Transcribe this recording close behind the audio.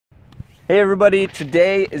Hey everybody,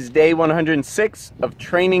 today is day 106 of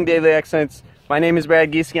Training Daily Excellence. My name is Brad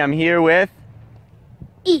Gieske. I'm here with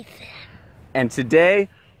Ethan. And today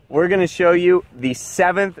we're going to show you the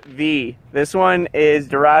 7th V. This one is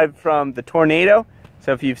derived from the tornado.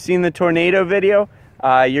 So if you've seen the tornado video,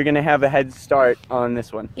 you're going to have a head start on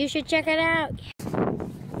this one. You should check it out.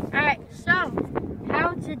 Alright, so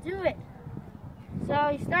how to do it.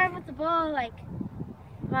 So you start with the ball like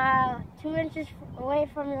 2 inches away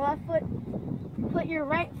from your left foot. Put your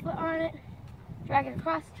right foot on it. Drag it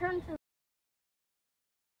across, turn to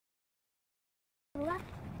the left.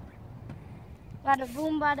 Bada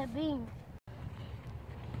boom, bada bing.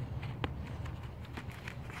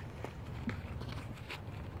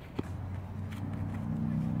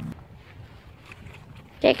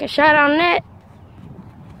 Take a shot on net.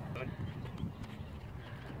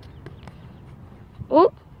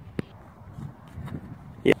 Oop.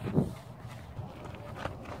 Yeah.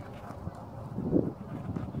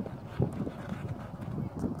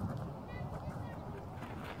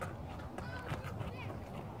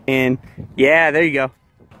 And yeah, there you go.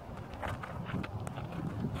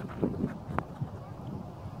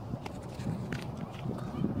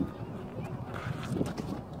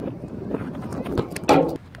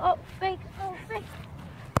 Oh, fake.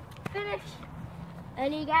 Finish.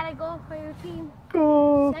 And you gotta go for your team.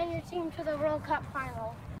 Go. Send your team to the World Cup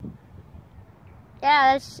final.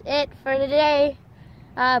 Yeah, that's it for today.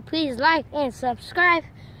 Please like and subscribe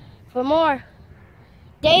for more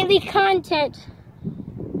daily content.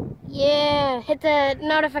 Yeah, hit the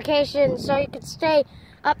notification so you can stay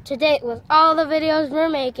up to date with all the videos we're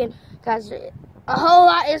making, because a whole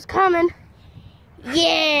lot is coming.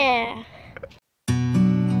 Yeah!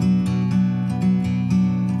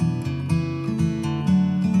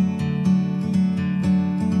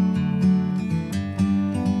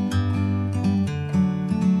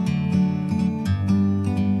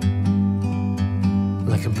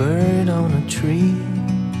 Like a bird on a tree,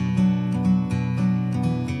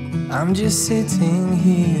 I'm just sitting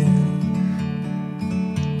here.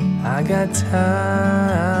 I got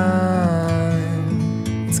time,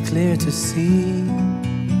 it's clear to see.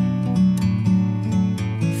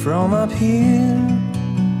 From up here,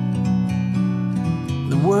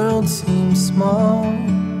 the world seems small.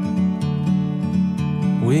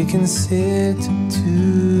 We can sit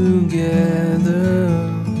together.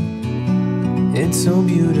 It's so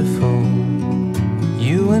beautiful,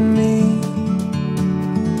 you and me.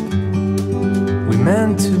 We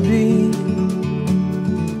meant to be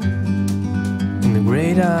in the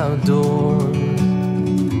great outdoors,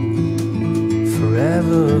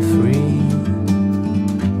 forever free.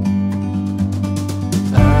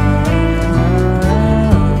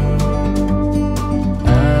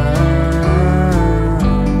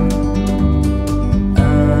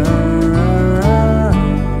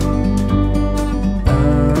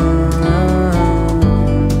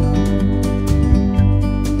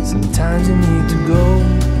 Sometimes you need to go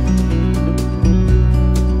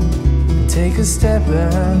and take a step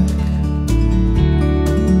back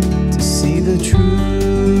to see the truth.